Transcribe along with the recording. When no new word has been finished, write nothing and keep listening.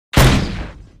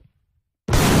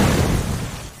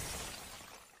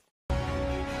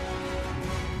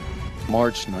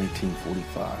March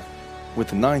 1945. With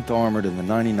the 9th Armored and the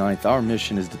 99th, our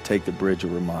mission is to take the bridge of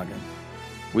Remagen.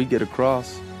 We get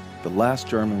across, the last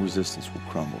German resistance will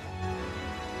crumble.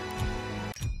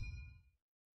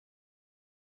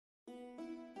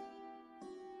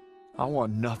 I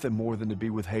want nothing more than to be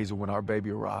with Hazel when our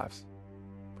baby arrives.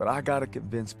 But I gotta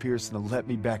convince Pearson to let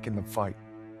me back in the fight.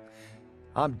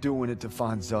 I'm doing it to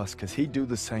find Zus, because he'd do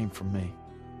the same for me.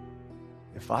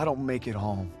 If I don't make it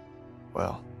home,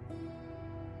 well,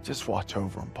 just watch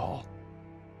over him, Paul.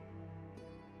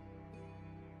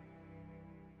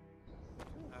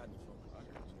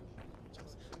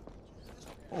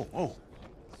 Oh,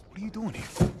 what are you doing here?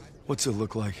 What's it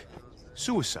look like?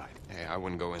 Suicide. Hey, I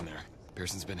wouldn't go in there.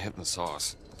 Pearson's been hitting the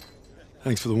sauce.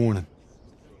 Thanks for the warning.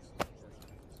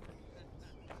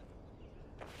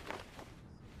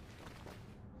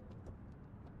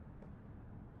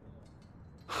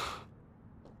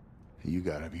 You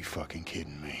gotta be fucking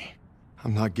kidding me.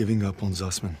 I'm not giving up on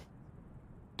Zussman.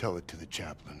 Tell it to the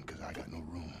chaplain, because I got no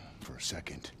room for a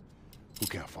second who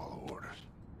can't follow orders.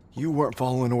 You weren't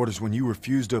following orders when you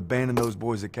refused to abandon those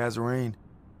boys at Kazarine.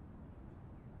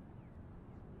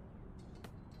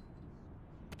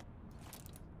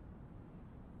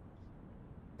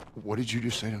 What did you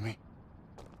just say to me?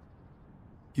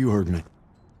 You heard me.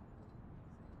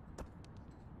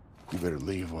 You better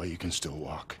leave while you can still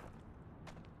walk.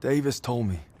 Davis told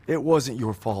me. It wasn't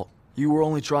your fault. You were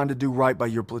only trying to do right by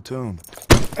your platoon.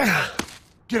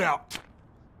 Get out!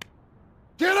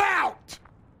 Get out!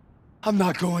 I'm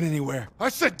not going anywhere. I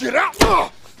said get out!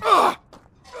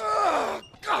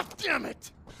 God damn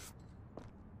it!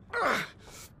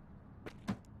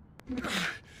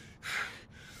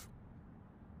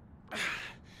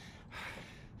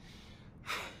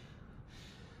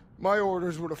 My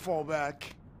orders were to fall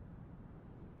back.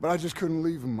 But I just couldn't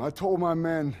leave them. I told my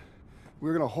men we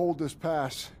were gonna hold this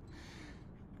pass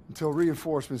until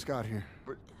reinforcements got here.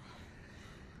 But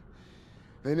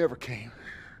they never came.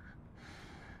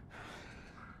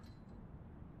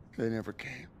 They never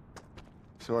came.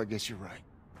 So I guess you're right.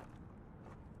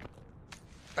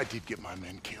 I did get my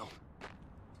men killed.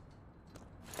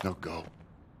 Now go.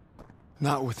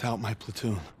 Not without my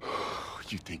platoon.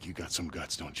 You think you got some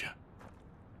guts, don't you?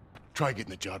 Try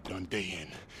getting the job done day in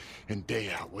and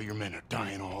day out while your men are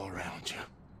dying all around you.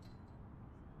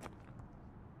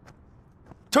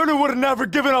 Turner would have never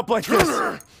given up like this.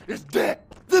 Turner is dead.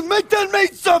 Then make that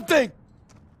mean something!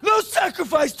 No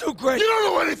sacrifice too great! You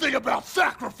don't know anything about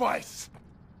sacrifice!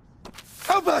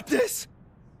 How about this?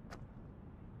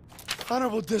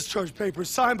 Honorable discharge papers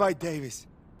signed by Davis.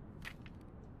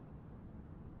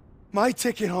 My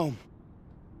ticket home.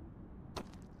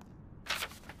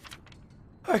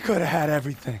 I could have had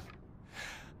everything.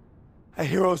 A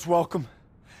hero's welcome,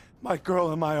 my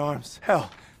girl in my arms, hell,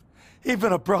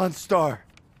 even a Bronze Star.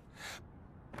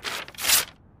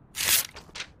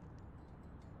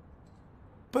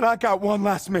 But I got one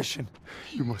last mission.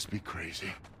 You must be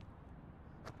crazy.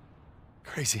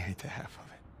 Crazy ain't the half of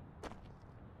it.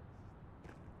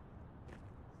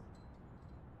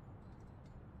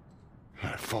 All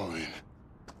right, fall in.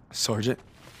 Sergeant?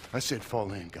 I said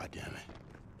fall in, goddammit.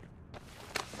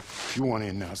 If you want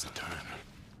in, now's the time.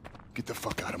 Get the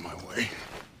fuck out of my way.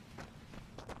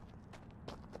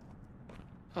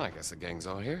 I guess the gang's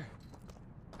all here.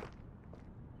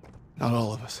 Not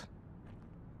all of us.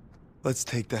 Let's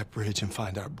take that bridge and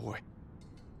find our boy.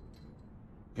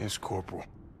 Yes, Corporal.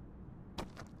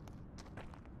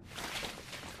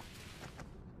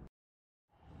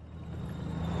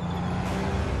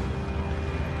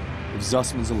 If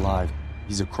Zussman's alive,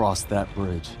 he's across that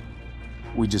bridge.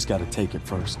 We just gotta take it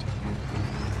first.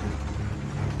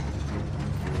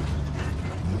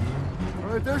 All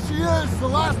right, there she is, the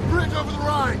last bridge over the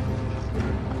Rhine.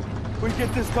 We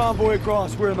get this convoy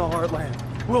across, we're in the heartland.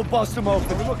 We'll bust them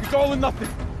open. Look, it's all or nothing.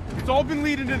 It's all been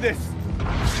leading to this.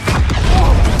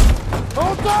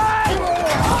 Hold on!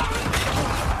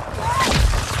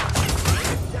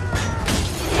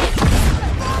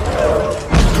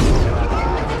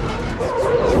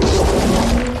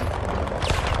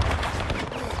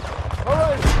 All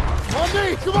right, on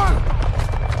me, come on!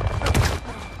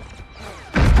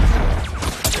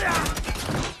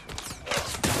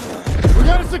 We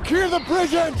gotta secure the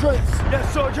bridge entrance!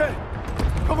 Yes, Sergeant.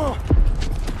 Come on.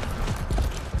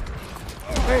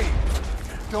 Hey,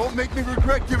 don't make me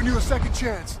regret giving you a second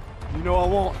chance. You know I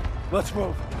won't. Let's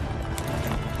move.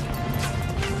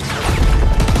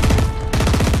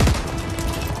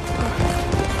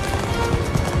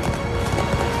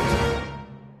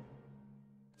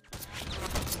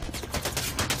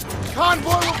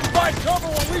 Convoy will provide cover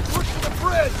while we push to the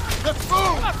bridge. Let's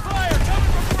move! Fire!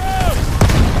 Coming from the road!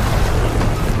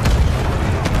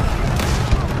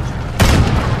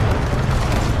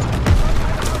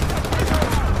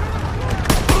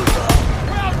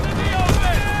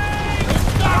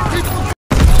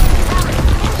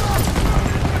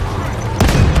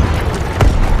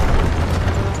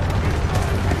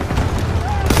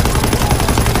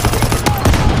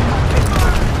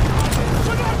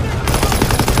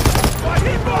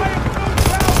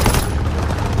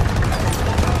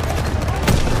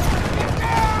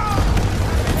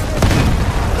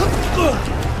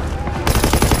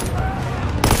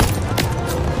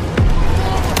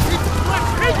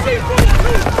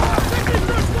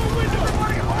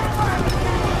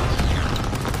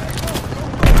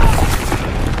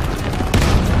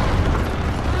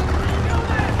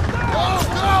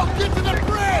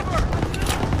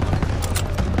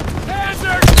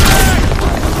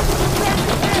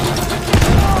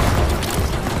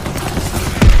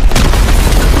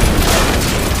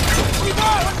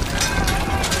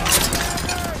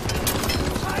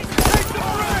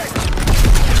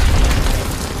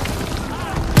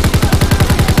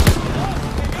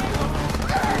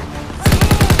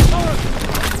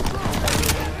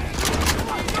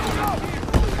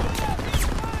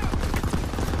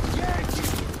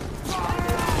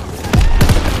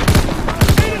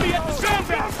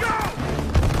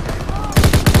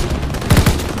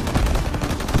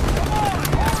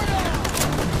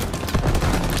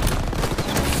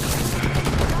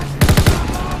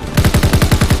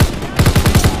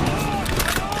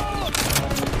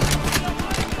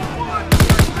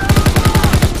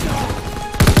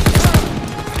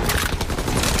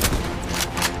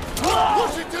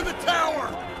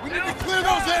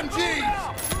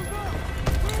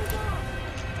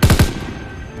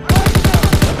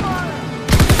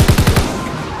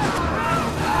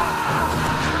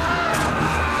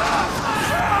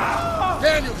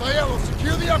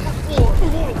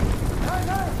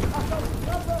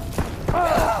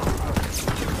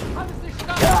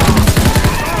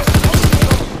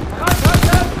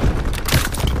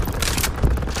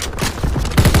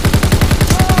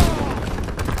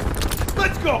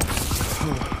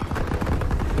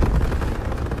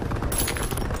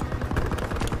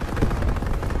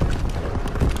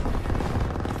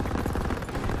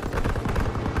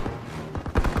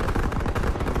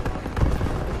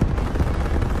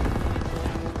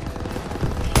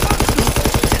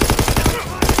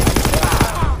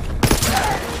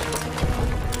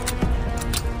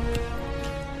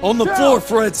 On the floor,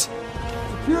 Fritz!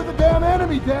 Secure the damn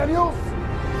enemy, Daniels!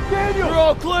 Daniel! We're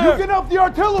all clear! You can up the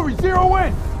artillery! Zero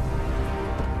in!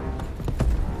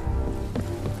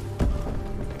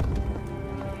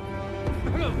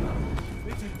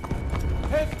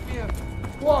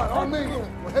 Squad, on me!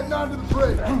 We're heading on to the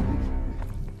bridge!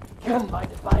 Beide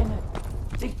Beine.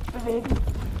 Sich bewegen.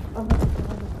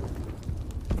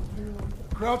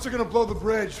 Krauts are gonna blow the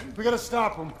bridge. We gotta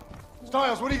stop them.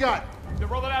 Stiles, what do you got? They're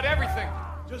rolling out everything.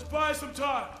 Just buy some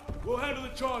time. We'll handle the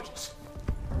charges.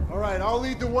 All right, I'll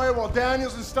lead the way while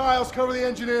Daniels and Stiles cover the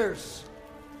engineers.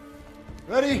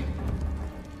 Ready?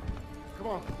 Come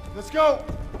on, let's go!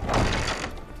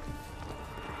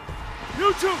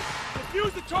 You two!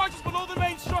 Defuse the charges below the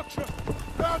main structure!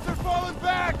 Krauts are falling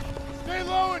back! Stay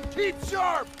low and keep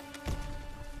sharp!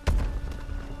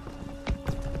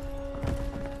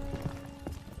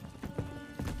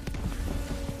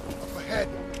 Up ahead!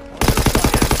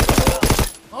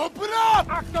 Open up!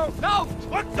 Achtung! Lauf!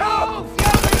 Und Lauf!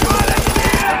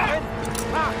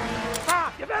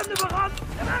 Wir werden überrannt!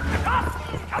 Wir werden beschossen!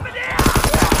 Kommen her!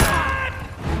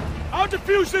 I'll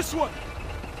defuse this one!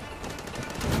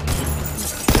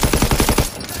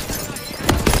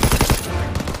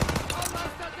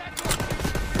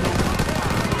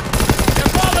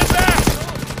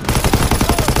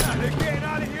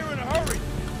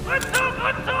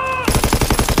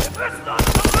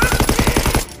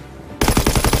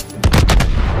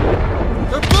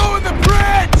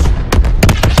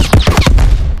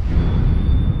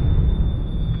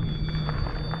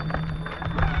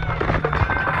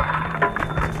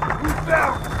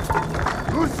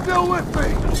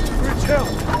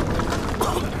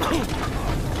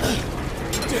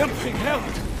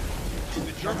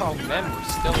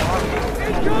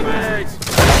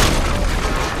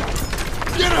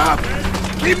 Get up!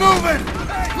 Keep moving!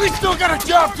 We still got a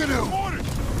job to do!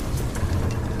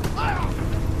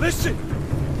 Listen!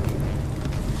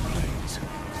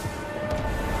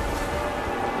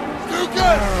 Do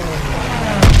good!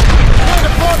 Get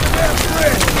upon the damn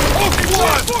bridge! Oh,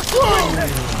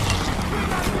 one!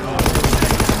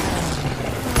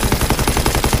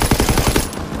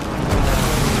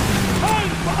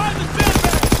 Behind the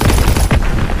sandbag!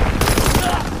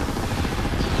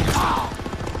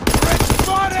 Bridge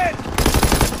spotted!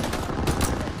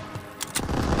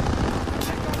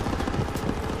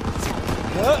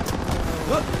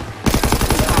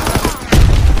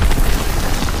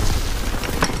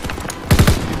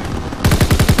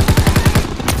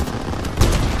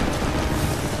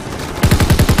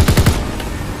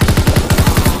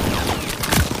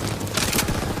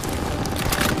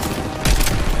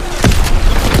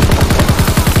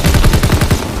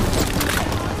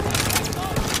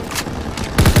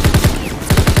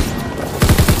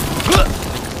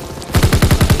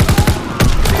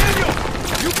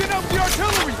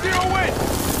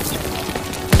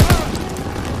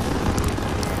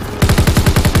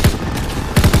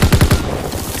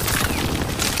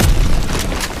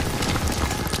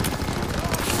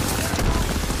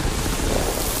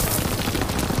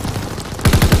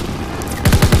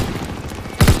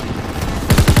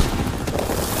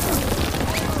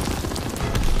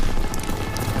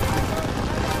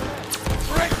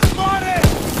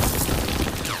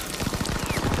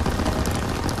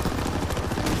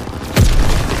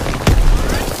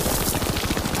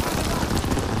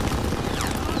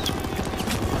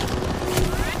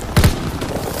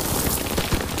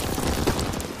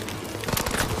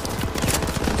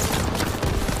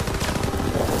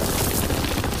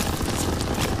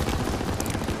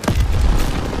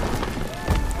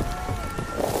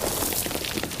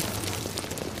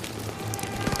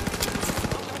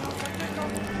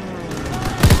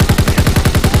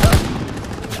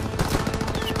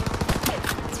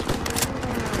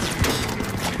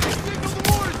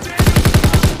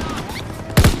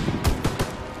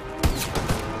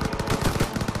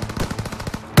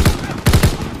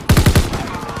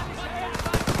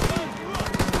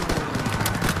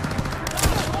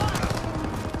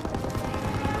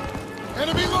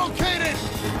 Enemy located!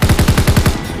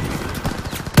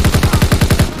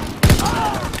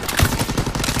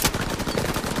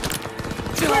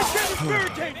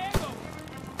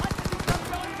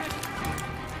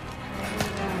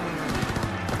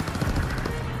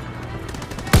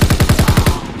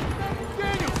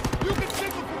 Daniel, you can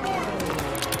signal for mortar!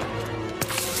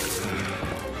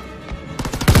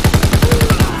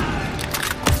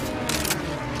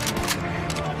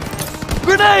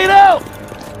 Grenade out!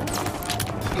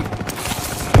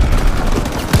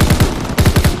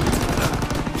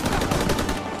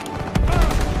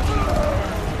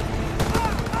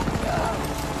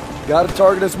 Got a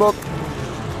target and smoke.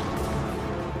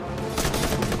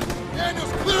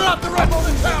 clear out the rest of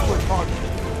the tower!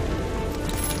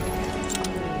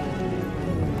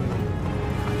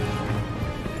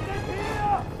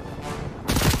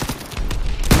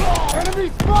 Enemy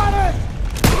spotted!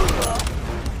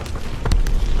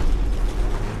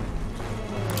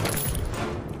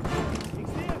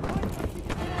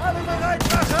 Alle bereit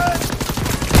machen!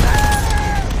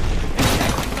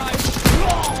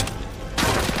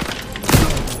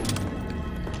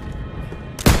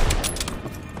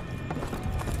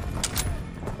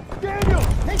 Daniel!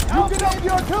 You get up the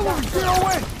artillery! Steer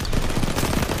away!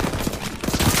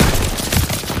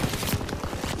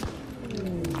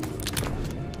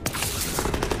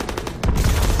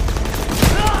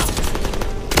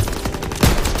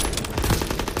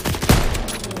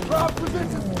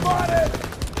 Position spotted!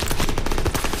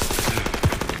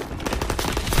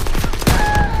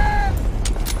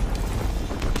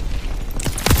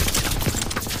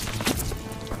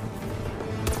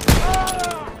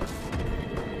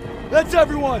 That's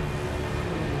everyone!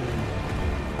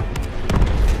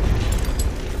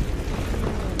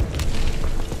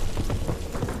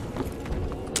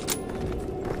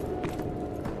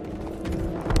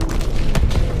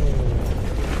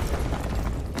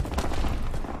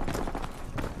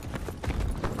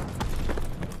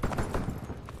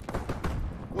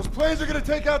 Those planes are gonna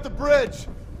take out the bridge.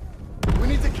 We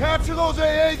need to capture those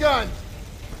AA guns.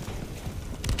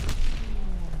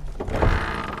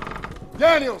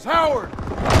 Daniels, Howard,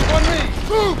 on me.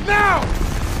 Move now!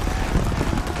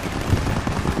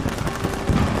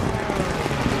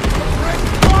 The bridge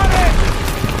spotted!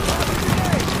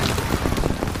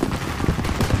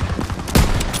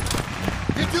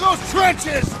 Get to those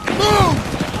trenches! Move!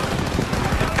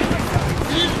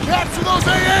 We need to capture those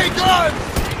AA guns!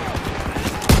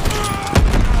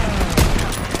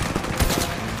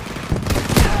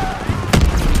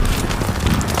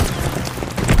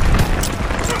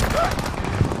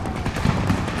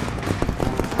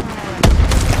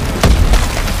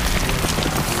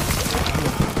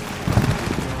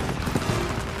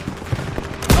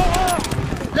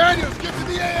 Daniels, get to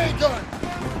the AA gun!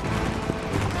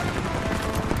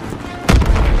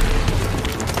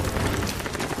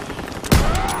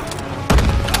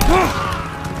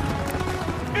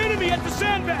 Enemy at the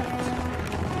sandbags!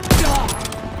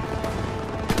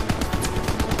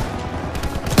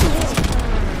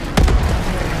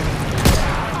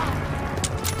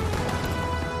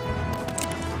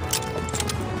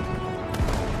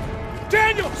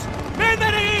 Daniels! Man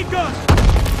that AA gun!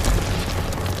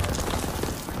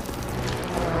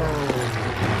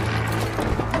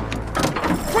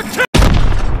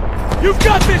 You've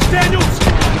got this, Daniels!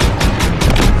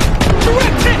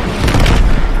 Direct hit!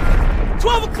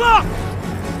 12 o'clock!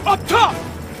 Up top!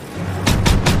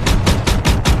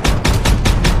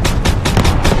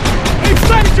 They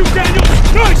sighted you, Daniels!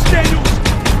 Nice, Daniels!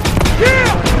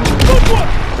 Yeah! Good one!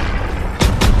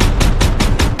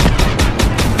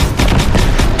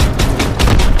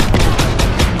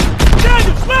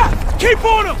 Daniels, left! Keep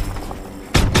on him!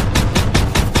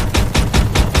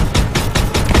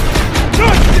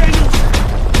 Nice, Daniels!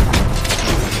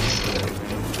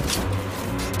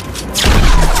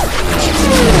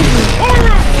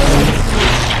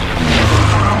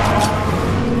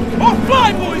 Our fly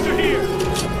boys are here!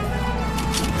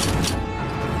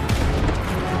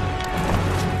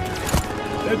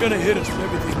 They're gonna hit us with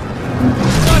everything.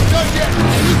 Not done yet!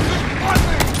 On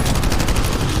me!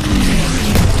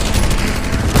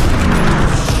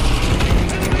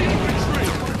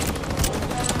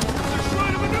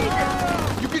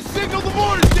 You can signal the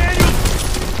mortars, Daniel!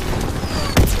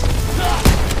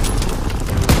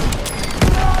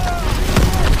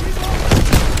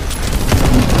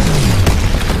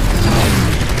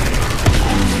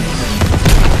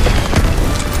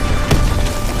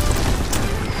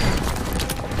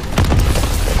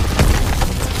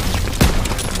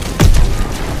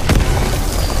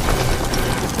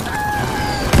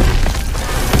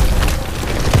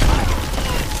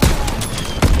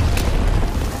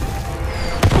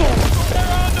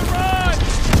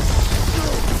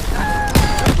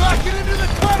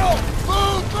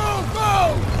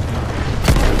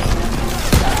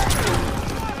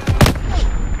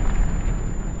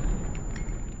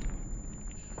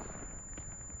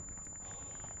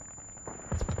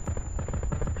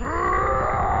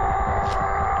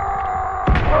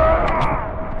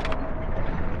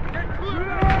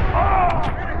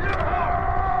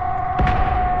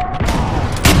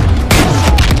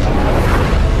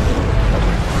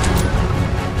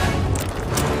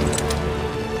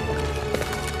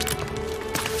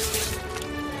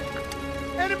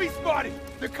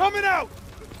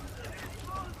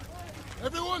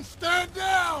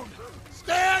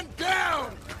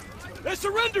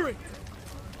 surrendering!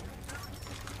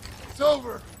 It's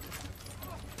over.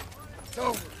 It's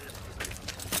over.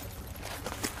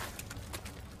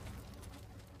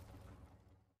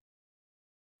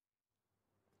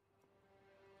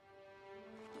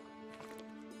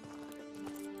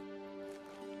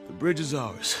 The bridge is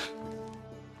ours.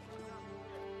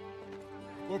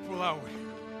 Corporal Howard.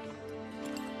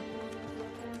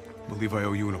 I believe I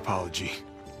owe you an apology.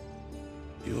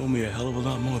 You owe me a hell of a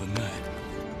lot more than that.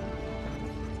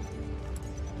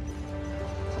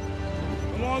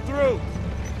 Come on through!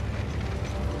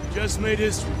 Just made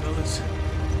history, fellas.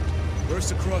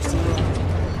 First across the road.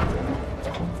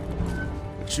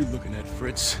 What you looking at,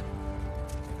 Fritz?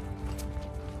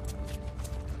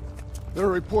 There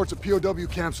are reports of POW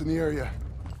camps in the area.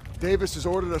 Davis has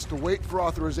ordered us to wait for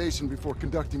authorization before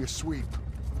conducting a sweep.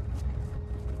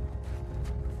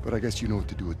 But I guess you know what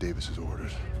to do with Davis's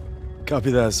orders.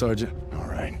 Copy that, Sergeant. All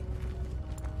right.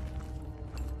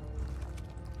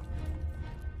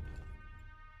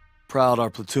 Proud our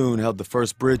platoon held the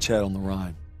first bridgehead on the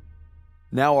Rhine.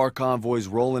 Now our convoy's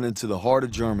rolling into the heart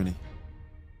of Germany.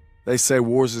 They say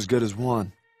war's as good as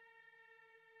won.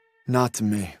 Not to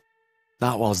me.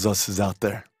 Not while Zuss is out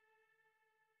there.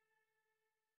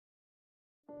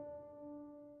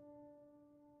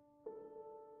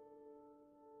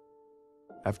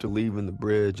 After leaving the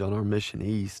bridge on our mission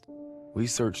east, we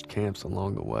searched camps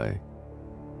along the way.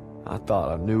 I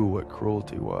thought I knew what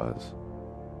cruelty was.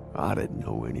 I didn't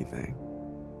know anything.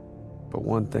 But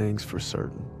one thing's for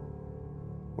certain.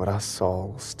 What I saw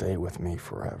will stay with me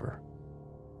forever.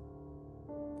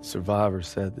 Survivors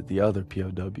said that the other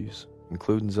POWs,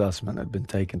 including Zussman, had been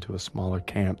taken to a smaller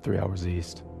camp 3 hours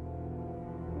east.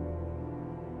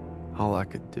 All I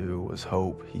could do was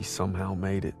hope he somehow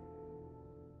made it.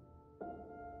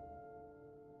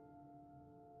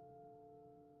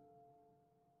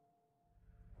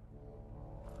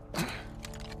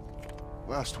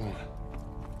 Last one.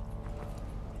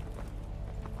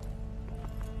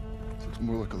 This looks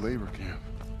more like a labor camp.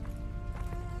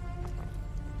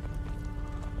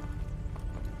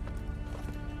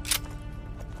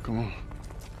 Come on.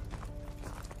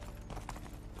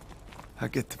 I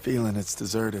get the feeling it's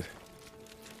deserted.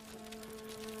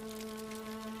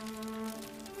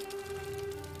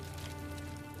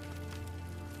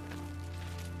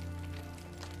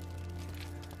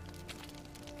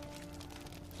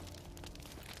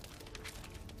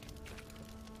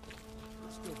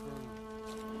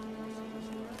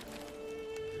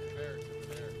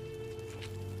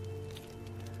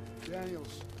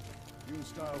 Daniels, you and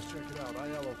Stiles check it out.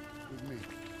 Aiello, with me.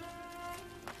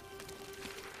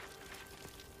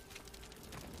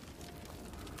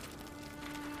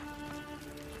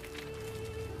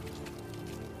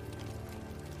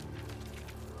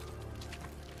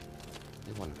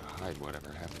 They wanted to hide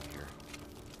whatever happened here.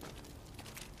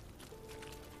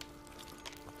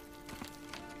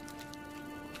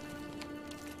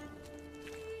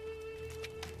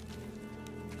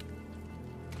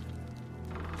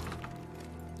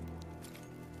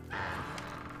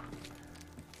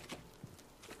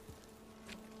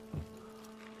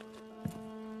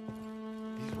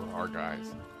 These were our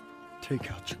guys.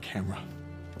 Take out your camera.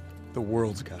 The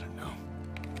world's gotta know.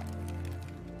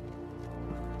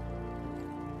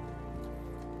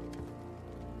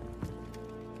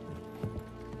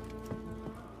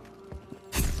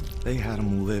 They had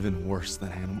them living worse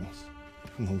than animals.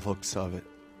 From the looks of it,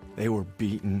 they were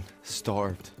beaten,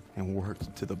 starved, and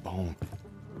worked to the bone.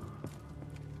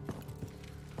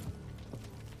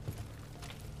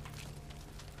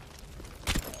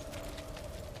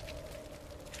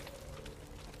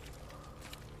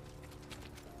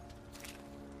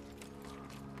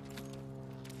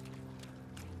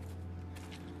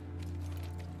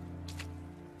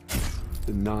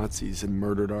 The Nazis had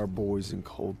murdered our boys in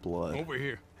cold blood. Over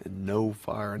here. And no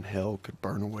fire in hell could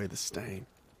burn away the stain.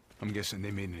 I'm guessing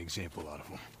they made an example out of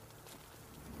him.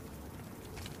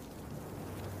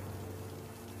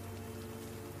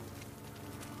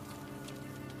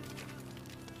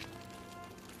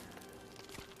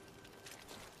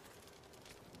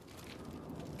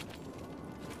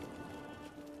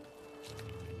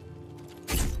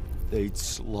 They'd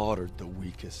slaughtered the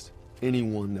weakest,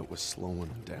 anyone that was slowing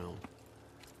them down.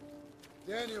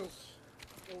 Daniels,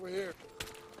 over here.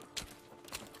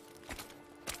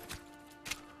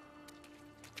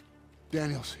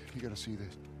 Daniels, you gotta see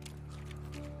this.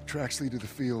 Tracks lead to the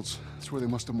fields. That's where they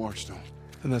must have marched on.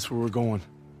 And that's where we're going.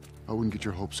 I wouldn't get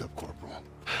your hopes up, Corporal.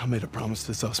 I made a promise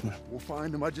to Zussman. We'll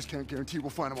find him. I just can't guarantee we'll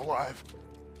find him alive.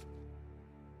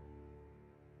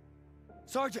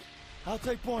 Sergeant, I'll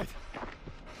take point.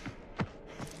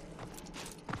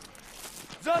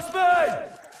 Zussman!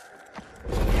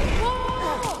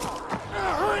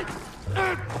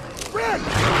 Red!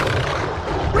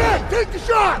 Red, take the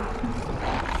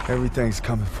shot! Everything's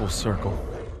coming full circle.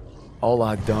 All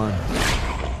I've done,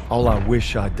 all I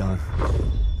wish I'd done.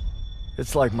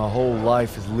 It's like my whole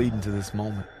life is leading to this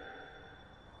moment.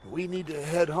 We need to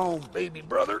head home, baby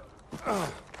brother.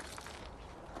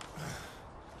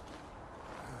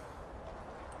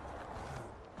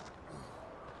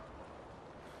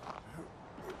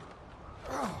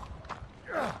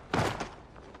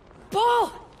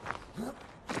 Paul!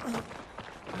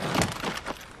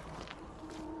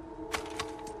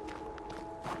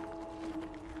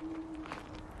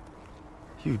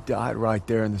 You died right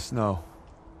there in the snow.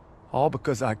 All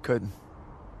because I couldn't.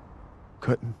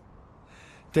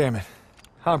 Damn it.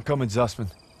 I'm coming, Zussman.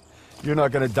 You're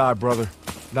not gonna die, brother.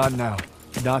 Not now.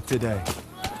 Not today.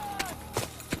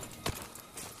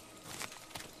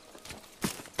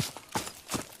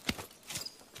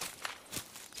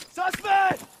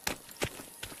 Zussman!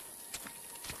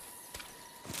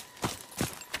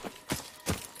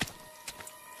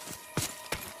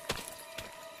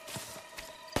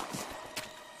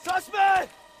 Zussman!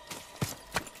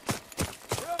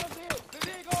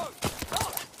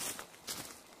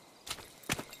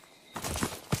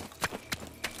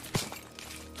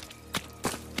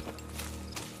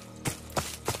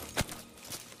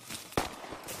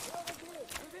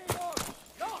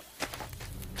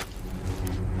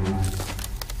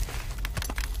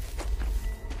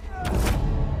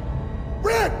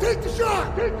 Red, take the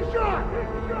shot! Take the shot! Take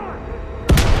the shot!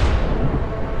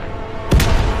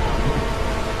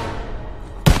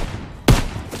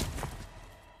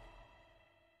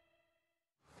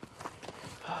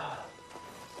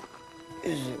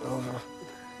 Is it over?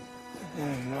 You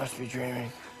must be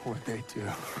dreaming. What'd they do?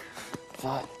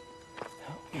 Thought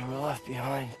you were left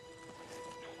behind.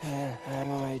 And I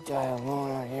might die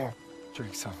alone out here.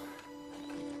 Drink some.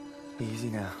 Easy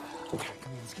now. Okay,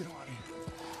 come on, let's get on here.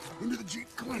 Into the Jeep,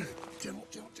 come on. Gentle,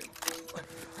 gentle, gentle.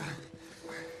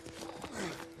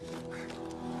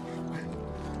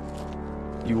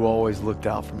 You always looked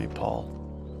out for me, Paul.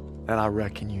 And I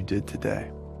reckon you did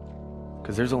today.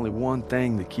 Because there's only one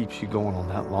thing that keeps you going on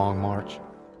that long march.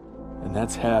 And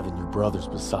that's having your brothers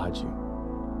beside you.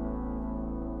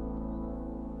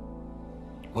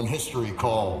 When history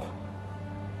called,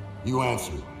 you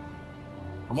answered.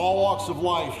 From all walks of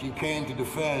life, you came to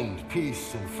defend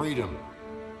peace and freedom.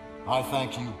 I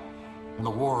thank you, and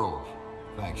the world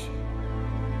thanks you.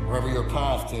 Wherever your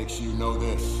path takes you, know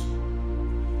this.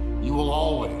 You will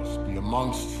always be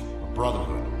amongst a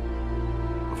brotherhood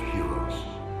of heroes.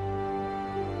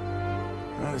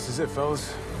 Well, this is it,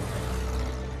 fellas.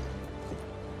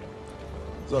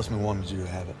 Zussman wanted you to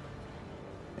have it.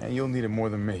 And you'll need it more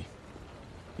than me.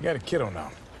 You got a kiddo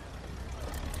now.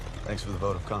 Thanks for the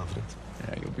vote of confidence.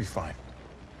 Yeah, you'll be fine.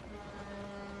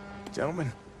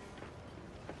 Gentlemen.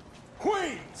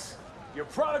 Queens! Your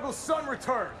prodigal son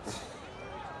returns!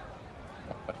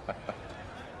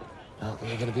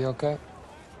 You gonna be okay?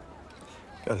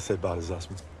 Gotta say bye to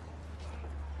Zussman.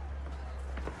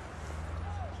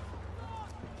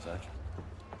 Sergeant.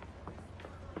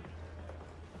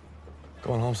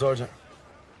 Going home, Sergeant?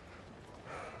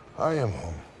 I am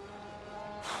home.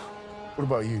 What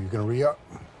about you? You gonna re-up?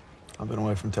 I've been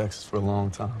away from Texas for a long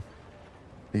time.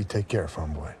 You take care,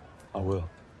 farm boy. I will.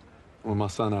 When my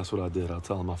son asks what I did, I'll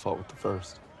tell him I fought with the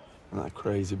first. And that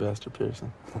crazy bastard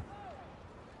Pearson.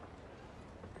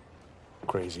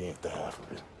 Crazy ain't the half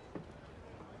of it.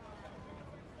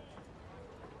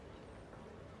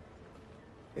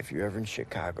 If you're ever in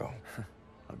Chicago,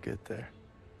 I'll get there.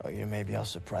 oh, yeah, maybe I'll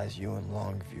surprise you in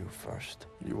Longview first.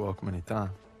 You're welcome anytime.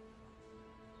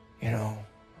 You know,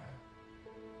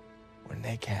 when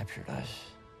they captured us,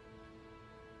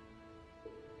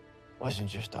 it wasn't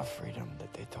just our freedom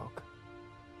that they took.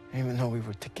 Even though we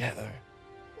were together,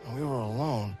 and we were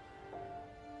alone,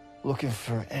 looking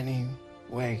for any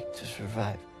way to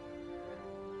survive.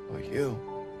 But you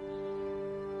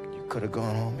could have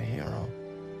gone home a hero.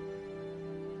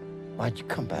 Why'd you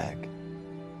come back?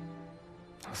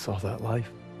 I saw that life.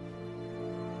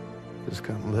 Just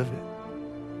couldn't live it.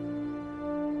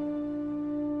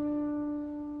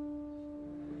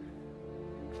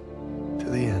 To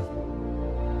the end.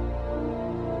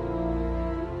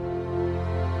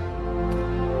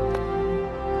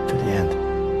 To the end.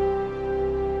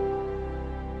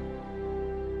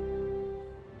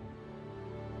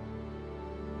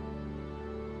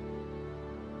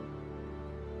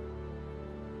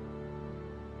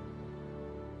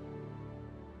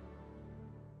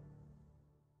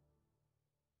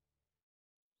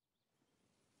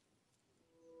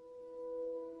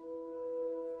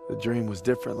 The dream was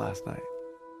different last night.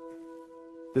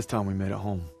 This time we made it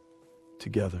home,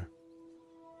 together.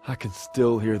 I can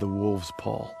still hear the wolves'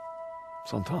 paw.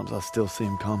 Sometimes I still see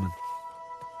them coming.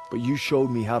 But you showed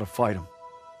me how to fight them.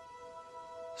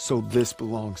 So this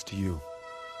belongs to you.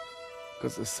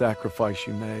 Because the sacrifice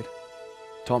you made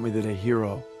taught me that a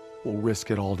hero will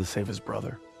risk it all to save his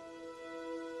brother.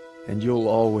 And you'll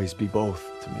always be both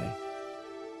to me.